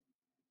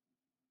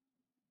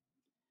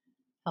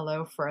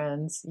Hello,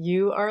 friends.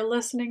 You are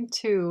listening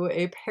to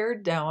a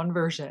pared down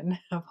version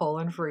of Whole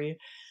and Free,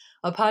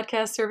 a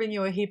podcast serving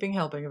you a heaping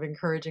helping of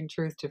encouraging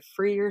truth to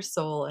free your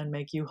soul and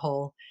make you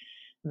whole.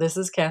 This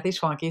is Kathy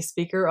Schwanke,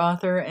 speaker,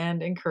 author,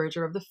 and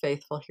encourager of the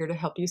faithful, here to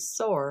help you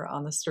soar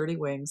on the sturdy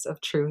wings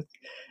of truth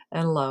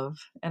and love.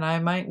 And I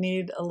might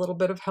need a little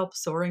bit of help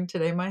soaring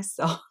today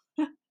myself.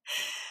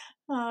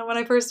 When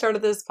I first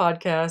started this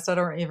podcast, I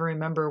don't even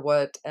remember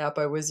what app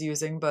I was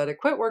using, but it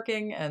quit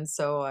working. And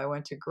so I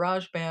went to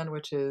GarageBand,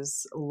 which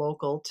is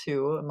local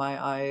to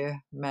my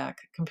iMac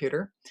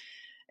computer.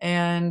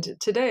 And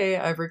today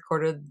I've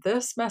recorded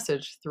this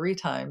message 3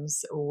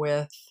 times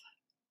with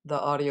the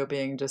audio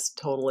being just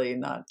totally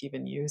not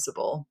even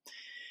usable.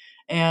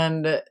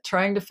 And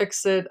trying to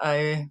fix it,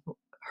 I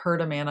heard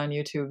a man on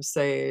YouTube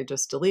say,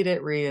 just delete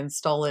it,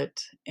 reinstall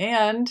it.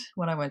 And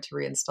when I went to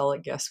reinstall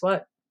it, guess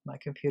what? My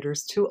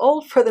computer's too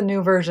old for the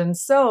new version.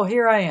 So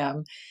here I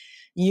am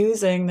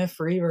using the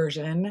free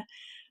version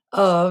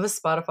of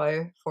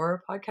Spotify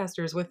for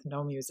podcasters with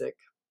no music.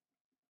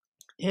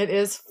 It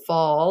is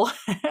fall.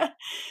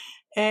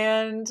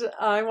 And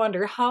I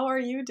wonder, how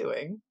are you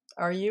doing?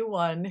 Are you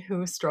one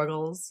who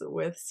struggles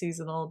with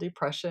seasonal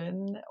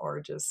depression or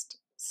just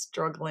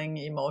struggling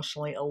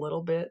emotionally a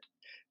little bit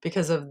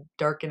because of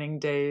darkening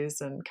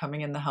days and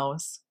coming in the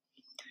house?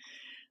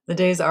 The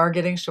days are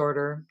getting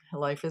shorter,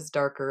 life is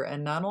darker,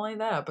 and not only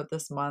that, but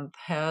this month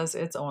has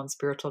its own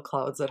spiritual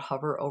clouds that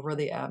hover over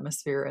the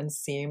atmosphere and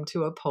seem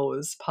to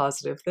oppose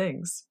positive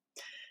things.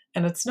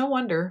 And it's no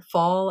wonder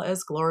fall,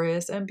 as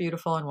glorious and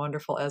beautiful and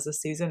wonderful as the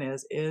season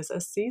is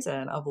a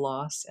season of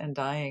loss and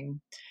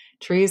dying.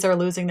 Trees are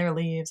losing their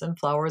leaves and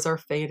flowers are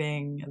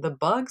fading. The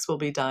bugs will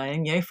be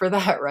dying. Yay for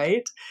that,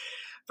 right?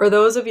 For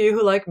those of you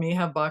who, like me,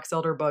 have box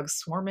elder bugs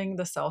swarming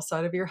the south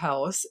side of your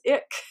house,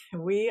 ick.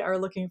 We are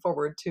looking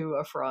forward to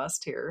a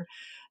frost here.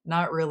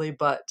 Not really,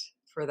 but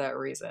for that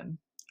reason,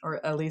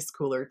 or at least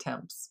cooler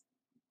temps.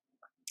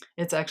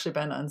 It's actually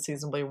been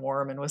unseasonably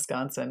warm in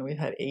Wisconsin. We've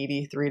had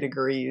 83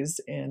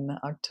 degrees in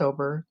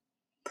October.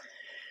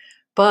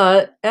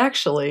 But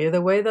actually,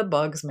 the way the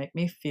bugs make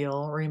me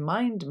feel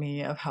remind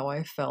me of how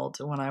I felt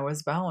when I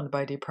was bound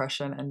by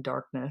depression and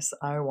darkness.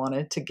 I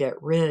wanted to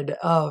get rid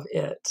of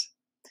it.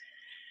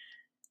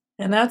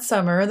 And that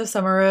summer, the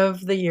summer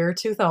of the year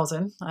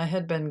 2000, I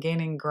had been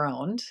gaining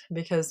ground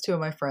because 2 of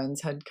my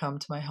friends had come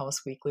to my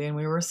house weekly and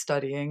we were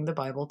studying the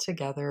Bible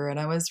together. And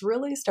I was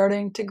really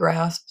starting to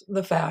grasp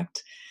the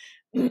fact,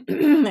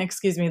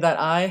 excuse me, that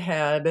I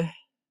had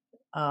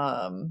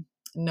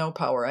no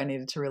power. I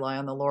needed to rely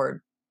on the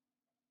Lord.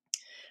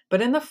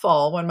 But in the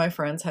fall, when my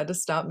friends had to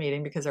stop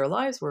meeting because their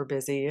lives were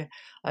busy,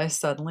 I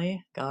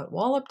suddenly got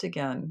walloped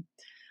again.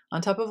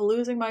 On top of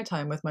losing my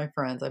time with my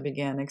friends, I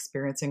began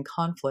experiencing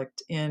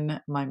conflict in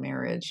my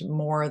marriage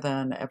more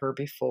than ever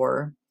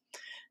before.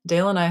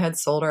 Dale and I had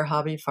sold our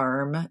hobby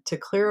farm to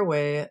clear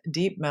away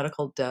deep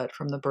medical debt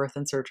from the birth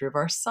and surgery of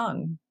our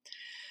son.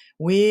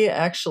 We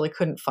actually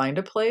couldn't find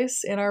a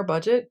place in our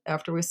budget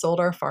after we sold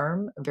our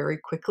farm very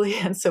quickly.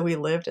 And so we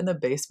lived in the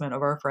basement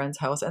of our friend's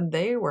house, and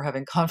they were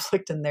having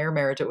conflict in their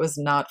marriage. It was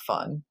not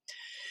fun.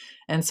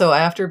 And so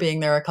after being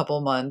there a couple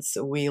months,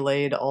 we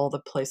laid all the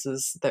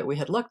places that we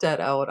had looked at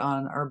out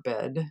on our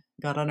bed,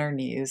 got on our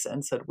knees,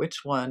 and said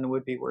which one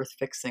would be worth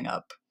fixing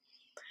up.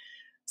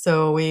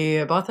 So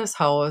we bought this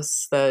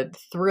house that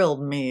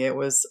thrilled me. It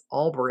was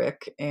all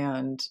brick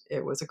and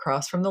it was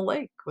across from the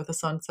lake with a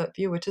sunset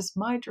view, which is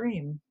my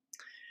dream.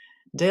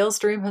 Dale's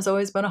dream has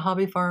always been a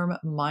hobby farm.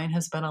 Mine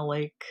has been a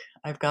lake.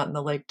 I've gotten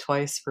the lake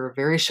twice for a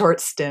very short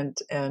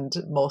stint, and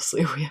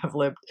mostly we have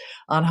lived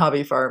on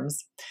hobby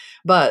farms.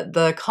 But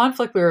the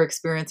conflict we were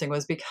experiencing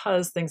was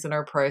because things in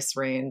our price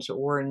range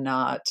were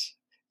not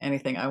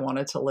anything I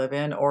wanted to live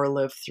in or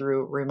live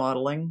through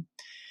remodeling.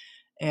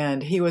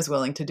 And he was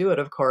willing to do it,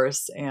 of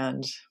course.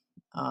 And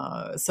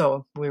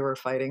so we were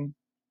fighting.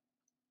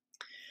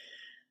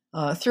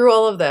 Through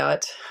all of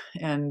that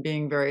and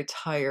being very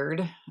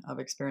tired of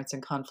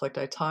experiencing conflict,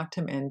 I talked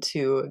him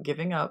into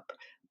giving up,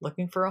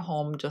 looking for a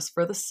home just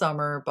for the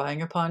summer,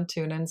 buying a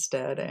pontoon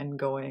instead, and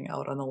going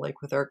out on the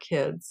lake with our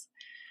kids.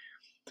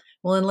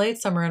 Well, in late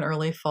summer and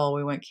early fall,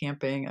 we went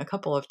camping a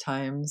couple of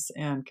times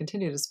and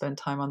continued to spend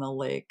time on the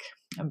lake.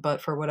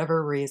 But for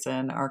whatever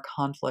reason, our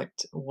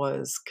conflict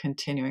was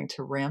continuing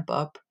to ramp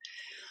up,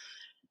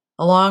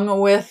 along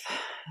with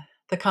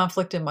the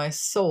conflict in my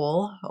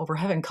soul over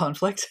having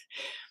conflict.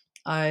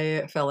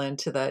 I fell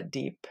into that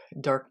deep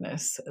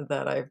darkness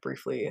that I've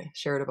briefly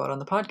shared about on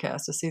the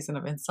podcast, a season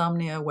of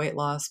insomnia, weight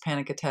loss,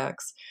 panic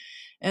attacks,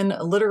 and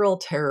literal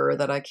terror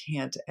that I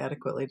can't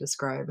adequately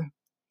describe.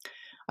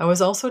 I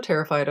was also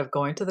terrified of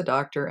going to the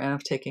doctor and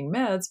of taking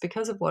meds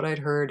because of what I'd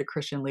heard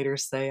Christian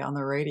leaders say on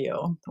the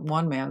radio.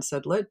 One man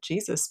said, "Let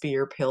Jesus be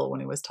your pill," when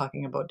he was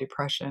talking about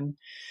depression.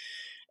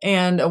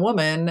 And a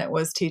woman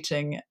was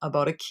teaching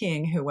about a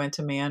king who went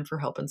to man for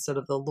help instead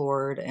of the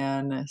Lord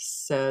and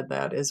said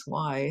that is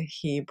why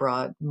he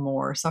brought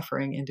more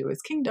suffering into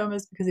his kingdom,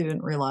 is because he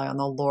didn't rely on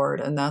the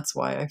Lord. And that's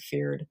why I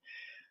feared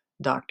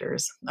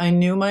doctors. I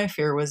knew my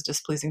fear was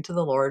displeasing to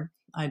the Lord.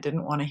 I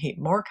didn't want to heap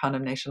more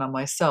condemnation on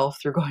myself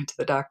through going to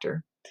the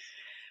doctor.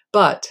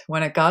 But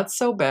when it got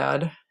so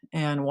bad,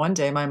 and one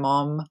day my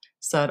mom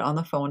said on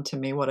the phone to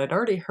me what I'd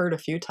already heard a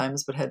few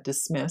times but had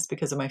dismissed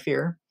because of my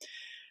fear.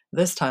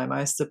 This time,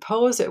 I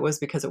suppose it was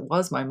because it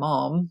was my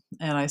mom,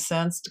 and I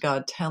sensed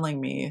God telling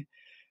me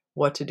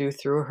what to do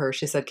through her.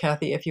 She said,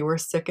 Kathy, if you were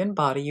sick in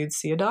body, you'd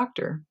see a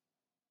doctor.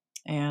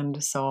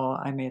 And so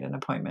I made an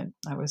appointment.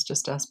 I was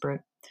just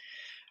desperate.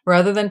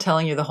 Rather than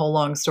telling you the whole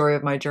long story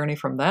of my journey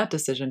from that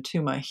decision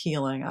to my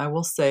healing, I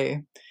will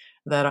say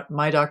that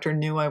my doctor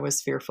knew I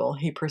was fearful.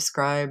 He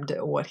prescribed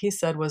what he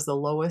said was the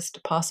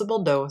lowest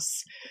possible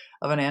dose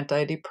of an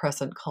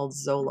antidepressant called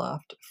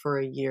Zoloft for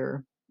a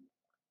year.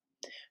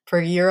 For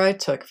a year, I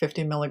took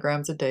 50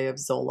 milligrams a day of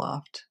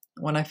Zoloft.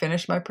 When I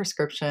finished my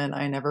prescription,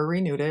 I never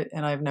renewed it,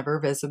 and I've never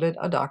visited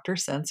a doctor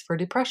since for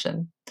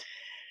depression.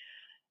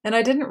 And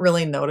I didn't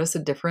really notice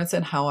a difference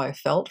in how I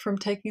felt from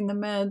taking the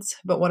meds,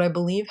 but what I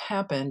believe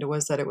happened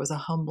was that it was a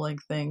humbling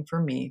thing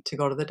for me to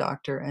go to the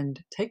doctor and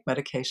take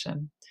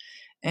medication.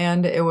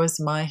 And it was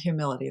my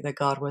humility that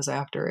God was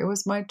after. It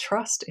was my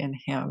trust in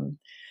Him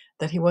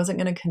that He wasn't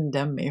going to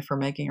condemn me for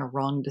making a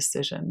wrong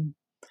decision.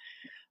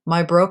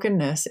 My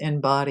brokenness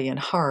in body and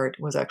heart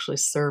was actually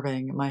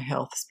serving my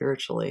health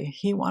spiritually.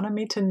 He wanted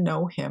me to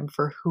know Him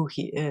for who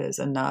He is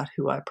and not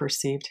who I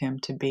perceived Him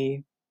to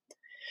be.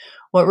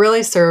 What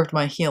really served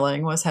my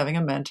healing was having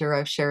a mentor.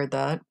 I've shared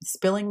that.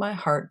 Spilling my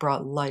heart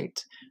brought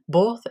light,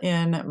 both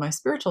in my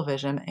spiritual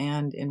vision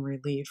and in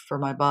relief for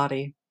my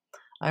body.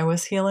 I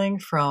was healing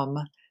from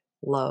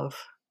love,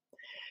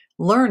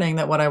 learning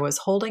that what I was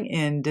holding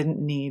in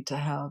didn't need to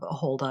have a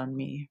hold on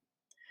me.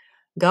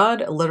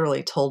 God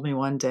literally told me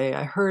one day,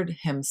 I heard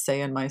Him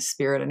say in my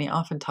spirit, and He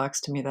often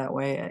talks to me that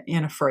way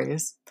in a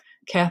phrase,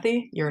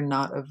 Kathy, you're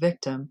not a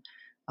victim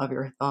of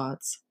your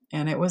thoughts.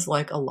 And it was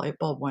like a light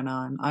bulb went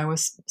on. I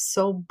was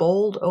so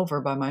bowled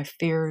over by my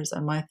fears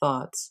and my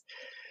thoughts.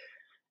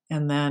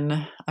 And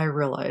then I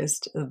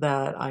realized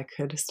that I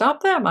could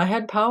stop them. I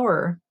had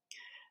power.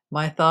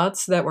 My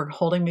thoughts that were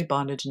holding me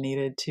bondage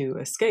needed to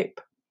escape.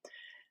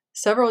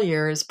 Several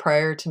years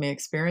prior to me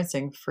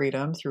experiencing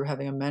freedom through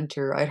having a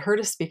mentor, I'd heard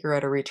a speaker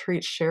at a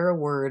retreat share a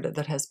word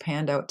that has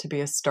panned out to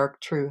be a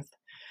stark truth,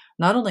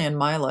 not only in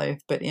my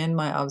life, but in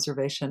my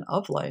observation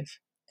of life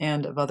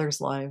and of others'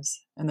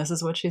 lives. And this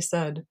is what she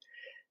said: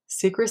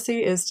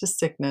 secrecy is to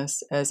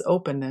sickness as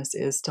openness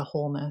is to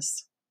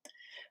wholeness.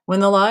 When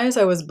the lies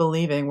I was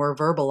believing were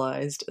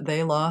verbalized,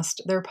 they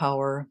lost their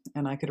power,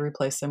 and I could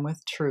replace them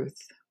with truth.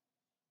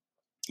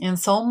 In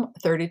Psalm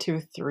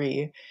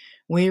 32:3,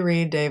 we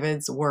read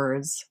David's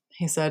words.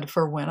 He said,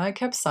 For when I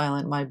kept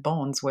silent, my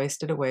bones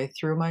wasted away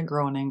through my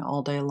groaning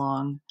all day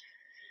long.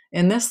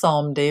 In this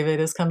psalm, David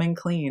is coming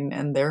clean,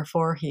 and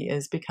therefore he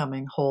is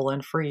becoming whole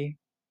and free.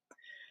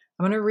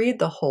 I'm going to read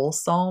the whole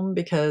psalm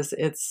because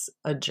it's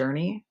a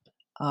journey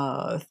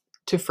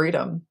to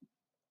freedom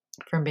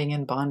from being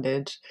in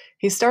bondage.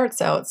 He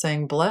starts out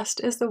saying,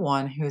 Blessed is the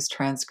one whose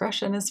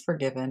transgression is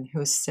forgiven,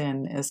 whose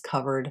sin is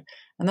covered.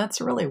 And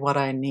that's really what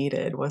I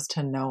needed, was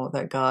to know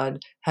that God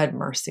had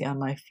mercy on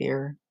my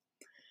fear.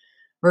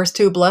 Verse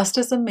 2, Blessed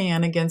is the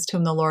man against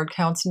whom the Lord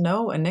counts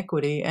no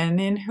iniquity, and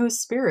in whose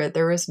spirit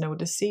there is no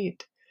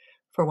deceit.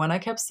 For when I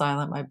kept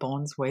silent, my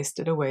bones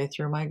wasted away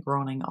through my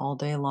groaning all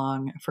day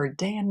long. For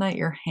day and night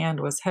your hand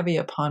was heavy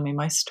upon me.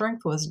 My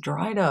strength was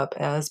dried up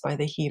as by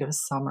the heat of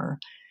summer.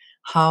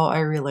 How I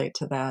relate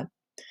to that.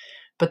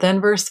 But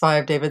then verse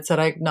 5, David said,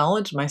 I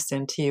acknowledged my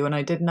sin to you, and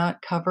I did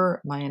not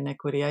cover my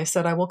iniquity. I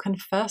said, I will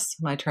confess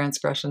my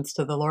transgressions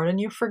to the Lord, and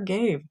you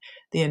forgave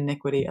the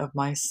iniquity of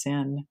my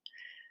sin.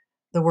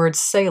 The word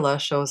Selah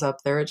shows up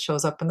there. It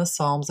shows up in the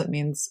Psalms. It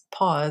means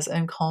pause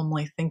and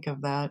calmly think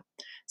of that.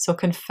 So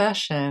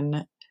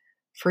confession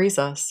frees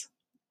us.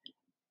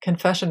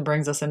 Confession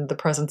brings us into the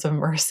presence of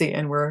mercy,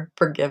 and we're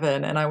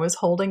forgiven. And I was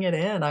holding it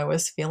in. I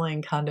was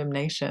feeling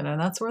condemnation, and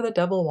that's where the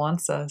devil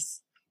wants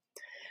us.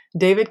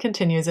 David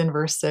continues in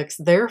verse 6,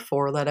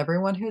 Therefore let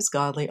everyone who's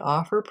godly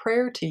offer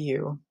prayer to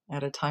you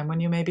at a time when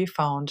you may be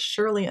found.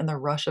 Surely in the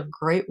rush of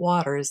great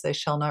waters they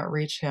shall not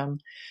reach him.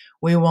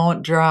 We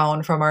won't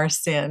drown from our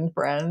sin,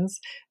 friends,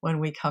 when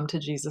we come to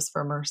Jesus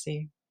for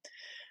mercy.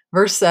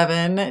 Verse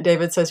 7,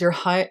 David says,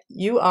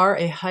 You are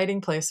a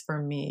hiding place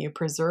for me. You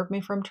preserve me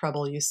from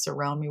trouble. You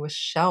surround me with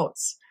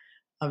shouts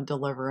of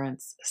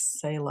deliverance.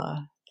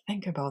 Selah.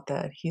 Think about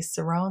that. He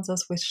surrounds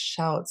us with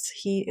shouts.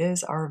 He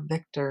is our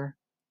victor.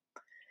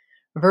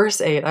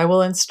 Verse 8, I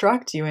will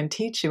instruct you and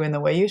teach you in the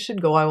way you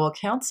should go. I will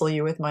counsel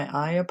you with my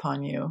eye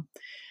upon you.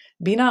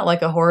 Be not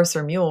like a horse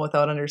or mule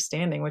without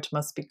understanding, which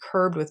must be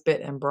curbed with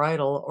bit and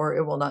bridle, or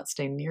it will not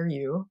stay near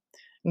you.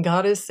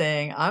 God is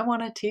saying, I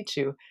want to teach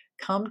you.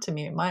 Come to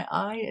me. My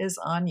eye is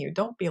on you.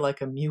 Don't be like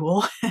a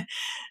mule.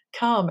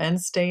 Come and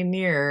stay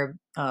near.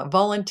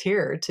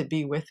 Volunteer to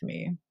be with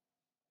me.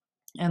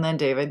 And then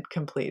David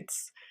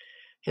completes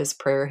His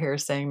prayer here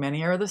saying,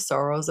 "Many are the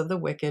sorrows of the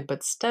wicked,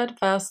 but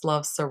steadfast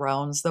love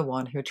surrounds the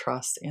one who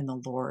trusts in the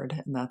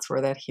Lord." And that's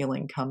where that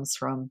healing comes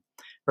from.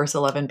 Verse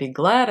 11, "Be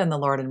glad in the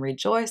Lord and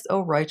rejoice,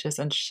 O righteous,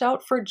 and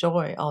shout for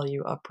joy, all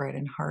you upright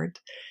in heart."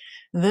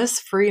 This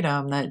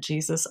freedom that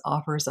Jesus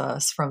offers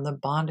us from the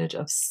bondage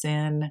of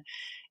sin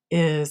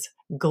is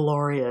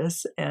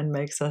glorious and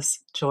makes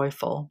us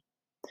joyful.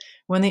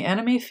 When the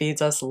enemy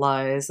feeds us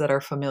lies that are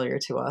familiar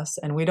to us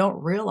and we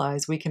don't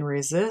realize we can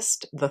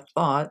resist the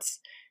thoughts,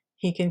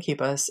 he can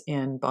keep us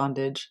in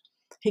bondage.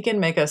 He can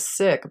make us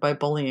sick by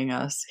bullying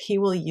us. He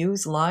will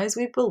use lies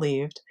we've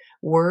believed,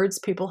 words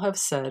people have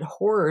said,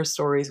 horror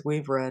stories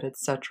we've read,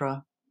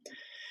 etc.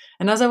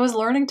 And as I was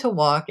learning to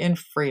walk in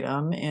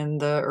freedom in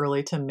the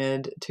early to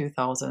mid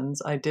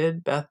 2000s, I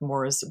did Beth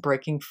Moore's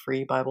Breaking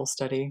Free Bible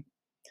study.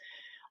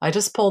 I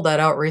just pulled that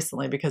out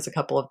recently because a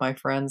couple of my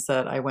friends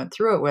that I went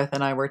through it with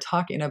and I were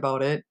talking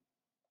about it.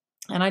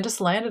 And I just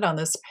landed on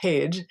this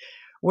page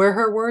where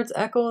her words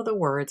echo the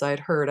words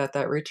I'd heard at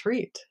that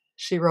retreat.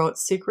 She wrote,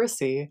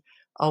 "Secrecy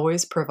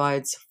always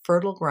provides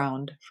fertile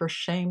ground for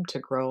shame to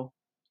grow."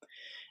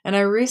 And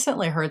I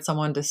recently heard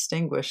someone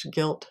distinguish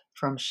guilt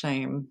from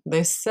shame.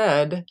 They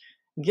said,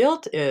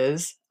 guilt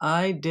is,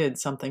 I did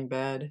something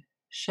bad.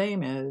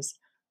 Shame is,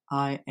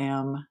 I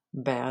am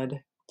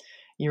bad.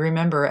 You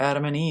remember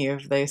Adam and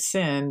Eve, they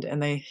sinned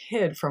and they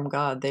hid from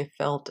God. They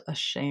felt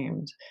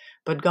ashamed.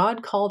 But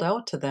God called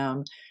out to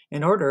them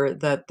in order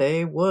that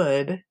they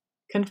would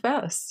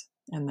confess.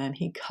 And then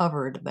he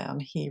covered them.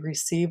 He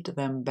received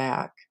them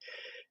back.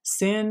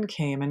 Sin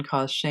came and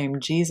caused shame.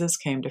 Jesus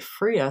came to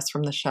free us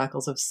from the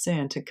shackles of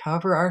sin, to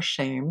cover our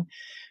shame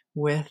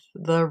with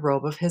the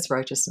robe of his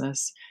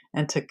righteousness,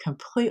 and to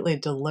completely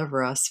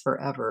deliver us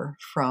forever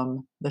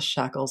from the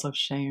shackles of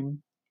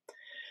shame.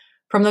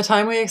 From the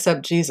time we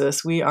accept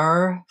Jesus, we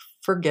are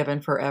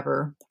forgiven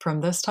forever.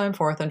 From this time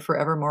forth and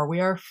forevermore, we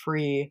are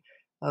free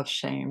of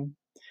shame.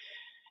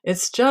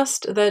 It's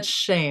just that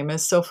shame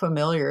is so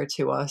familiar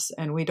to us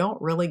and we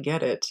don't really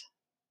get it,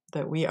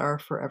 that we are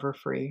forever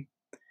free.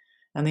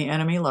 And the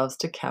enemy loves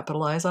to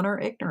capitalize on our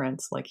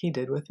ignorance like he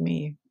did with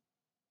me.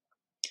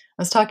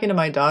 I was talking to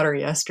my daughter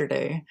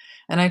yesterday,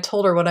 and I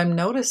told her what I'm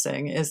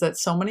noticing is that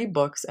so many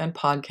books and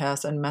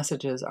podcasts and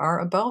messages are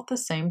about the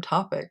same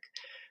topic,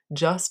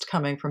 just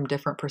coming from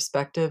different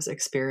perspectives,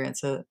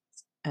 experiences,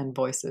 and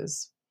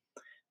voices.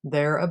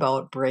 They're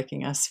about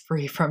breaking us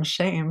free from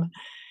shame.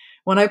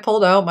 When I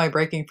pulled out my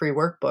Breaking Free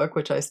workbook,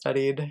 which I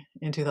studied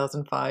in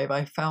 2005,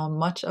 I found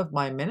much of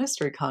my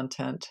ministry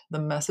content, the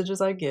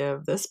messages I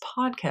give, this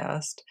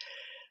podcast,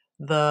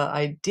 the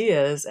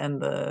ideas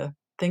and the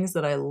things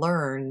that I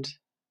learned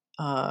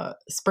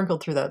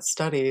sprinkled through that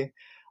study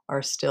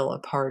are still a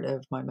part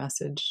of my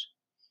message.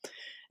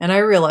 And I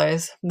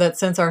realize that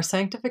since our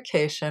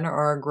sanctification or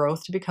our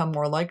growth to become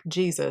more like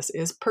Jesus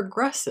is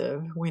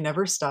progressive, we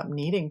never stop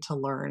needing to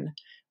learn.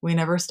 We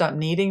never stop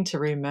needing to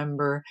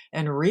remember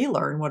and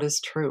relearn what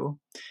is true.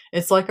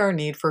 It's like our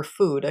need for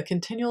food. A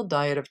continual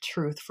diet of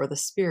truth for the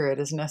spirit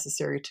is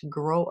necessary to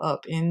grow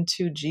up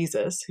into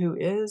Jesus, who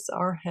is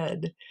our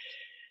head,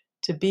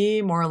 to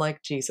be more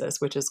like Jesus,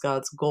 which is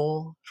God's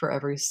goal for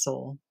every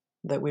soul,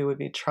 that we would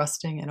be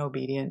trusting and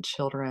obedient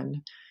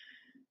children,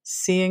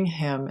 seeing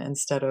him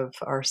instead of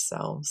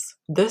ourselves.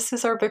 This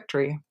is our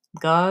victory,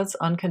 God's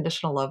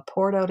unconditional love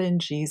poured out in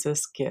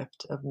Jesus'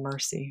 gift of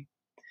mercy.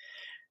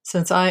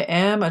 Since I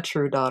am a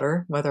true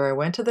daughter, whether I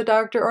went to the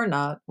doctor or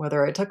not,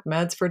 whether I took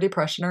meds for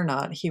depression or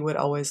not, he would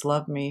always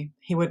love me.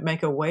 He would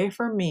make a way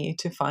for me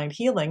to find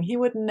healing. He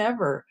would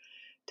never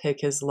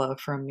take his love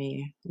from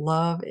me.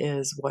 Love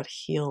is what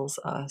heals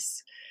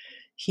us.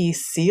 He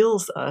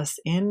seals us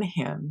in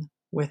him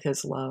with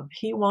his love.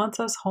 He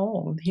wants us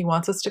home. He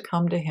wants us to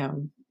come to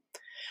him.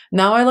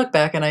 Now I look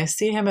back and I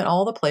see him in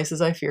all the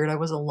places I feared I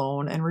was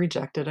alone and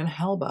rejected and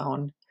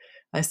hellbound.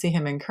 I see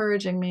him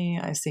encouraging me.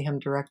 I see him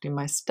directing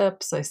my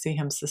steps. I see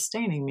him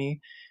sustaining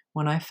me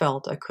when I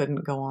felt I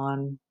couldn't go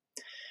on.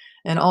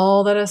 And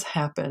all that has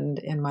happened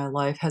in my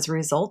life has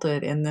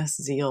resulted in this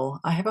zeal.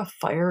 I have a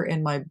fire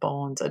in my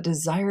bones, a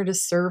desire to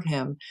serve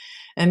him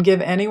and give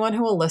anyone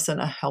who will listen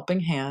a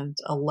helping hand,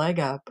 a leg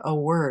up, a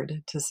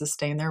word to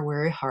sustain their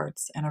weary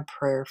hearts, and a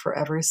prayer for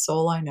every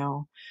soul I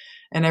know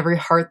and every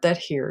heart that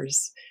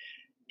hears.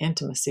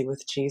 Intimacy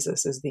with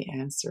Jesus is the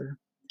answer.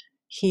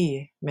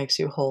 He makes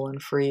you whole and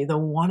free, the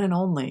one and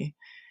only,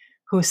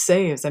 who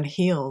saves and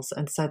heals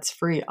and sets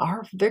free.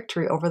 Our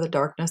victory over the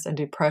darkness and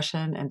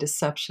depression and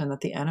deception that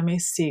the enemy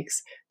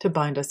seeks to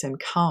bind us in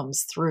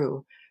comes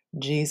through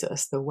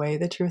Jesus, the way,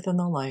 the truth, and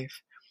the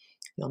life.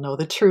 You'll know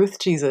the truth,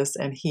 Jesus,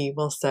 and he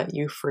will set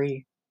you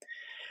free.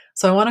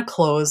 So I want to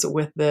close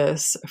with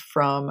this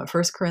from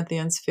 1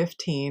 Corinthians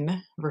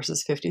 15,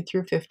 verses 50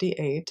 through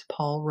 58.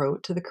 Paul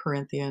wrote to the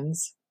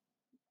Corinthians,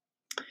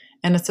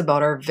 and it's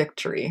about our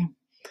victory.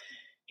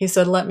 He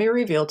said, "Let me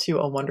reveal to you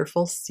a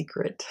wonderful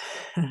secret."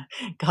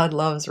 God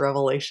loves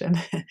revelation.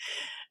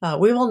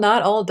 We will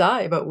not all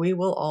die, but we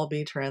will all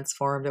be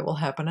transformed. It will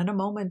happen in a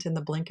moment, in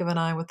the blink of an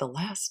eye, with the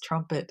last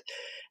trumpet.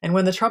 And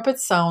when the trumpet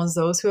sounds,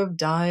 those who have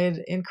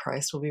died in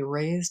Christ will be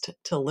raised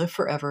to live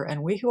forever,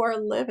 and we who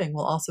are living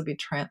will also be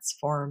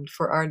transformed.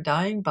 For our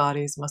dying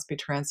bodies must be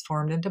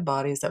transformed into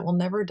bodies that will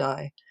never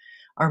die.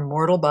 Our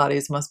mortal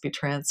bodies must be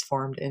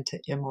transformed into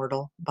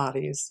immortal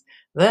bodies.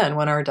 Then,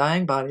 when our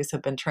dying bodies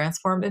have been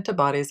transformed into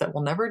bodies that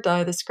will never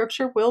die, the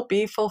scripture will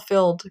be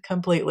fulfilled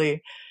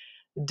completely.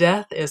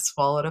 Death is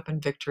swallowed up in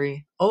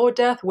victory. O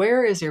death,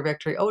 where is your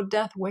victory? O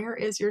death, where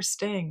is your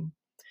sting?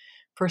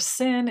 For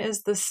sin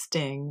is the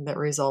sting that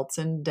results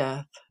in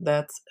death.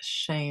 That's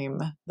shame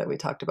that we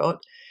talked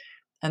about.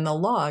 And the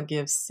law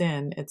gives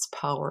sin its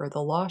power.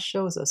 The law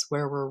shows us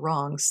where we're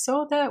wrong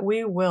so that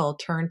we will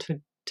turn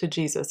to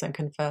Jesus and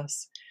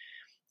confess.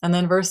 And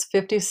then verse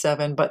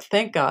 57, but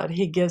thank God,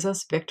 he gives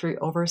us victory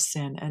over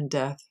sin and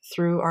death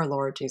through our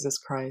Lord Jesus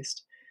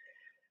Christ.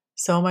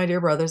 So, my dear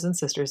brothers and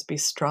sisters, be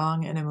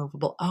strong and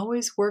immovable.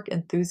 Always work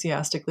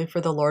enthusiastically for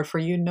the Lord, for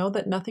you know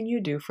that nothing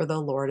you do for the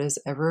Lord is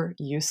ever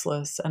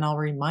useless. And I'll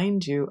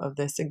remind you of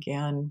this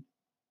again.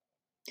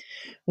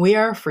 We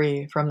are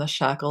free from the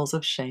shackles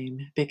of shame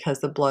because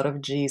the blood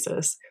of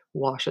Jesus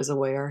washes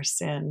away our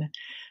sin.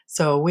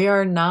 So we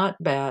are not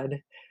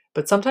bad,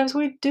 but sometimes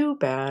we do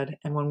bad.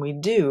 And when we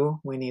do,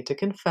 we need to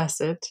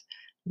confess it.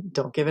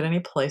 Don't give it any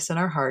place in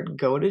our heart.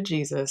 Go to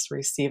Jesus,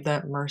 receive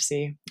that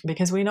mercy.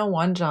 Because we know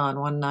 1 John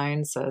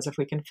 1:9 says, if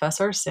we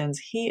confess our sins,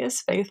 he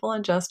is faithful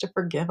and just to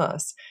forgive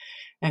us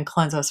and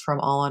cleanse us from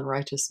all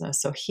unrighteousness.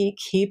 So he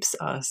keeps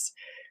us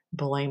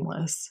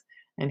blameless,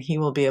 and he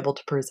will be able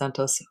to present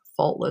us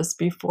faultless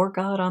before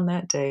God on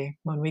that day.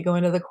 When we go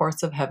into the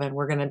courts of heaven,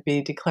 we're going to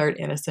be declared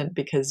innocent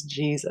because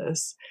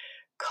Jesus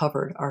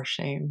covered our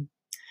shame.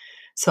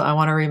 So I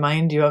want to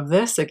remind you of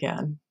this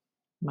again.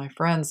 My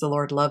friends, the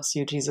Lord loves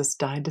you. Jesus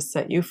died to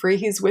set you free.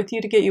 He's with you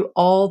to get you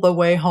all the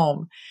way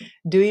home.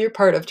 Do your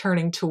part of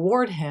turning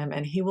toward him,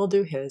 and he will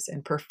do his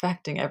in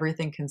perfecting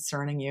everything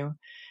concerning you.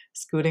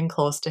 Scooting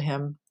close to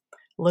him.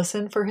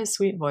 Listen for his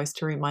sweet voice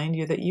to remind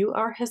you that you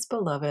are his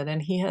beloved,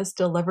 and he has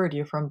delivered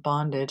you from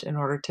bondage in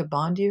order to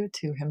bond you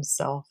to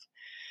himself.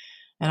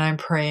 And I'm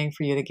praying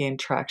for you to gain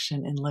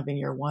traction in living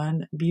your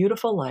one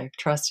beautiful life,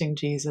 trusting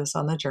Jesus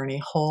on the journey,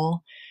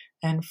 whole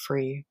and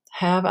free.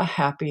 Have a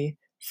happy,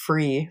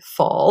 free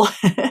fall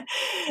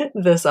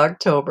this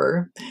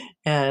October.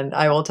 And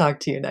I will talk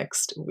to you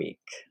next week.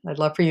 I'd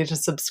love for you to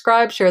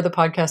subscribe, share the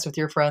podcast with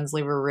your friends,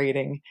 leave a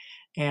rating.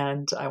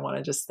 And I want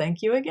to just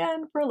thank you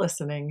again for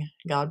listening.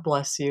 God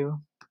bless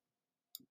you.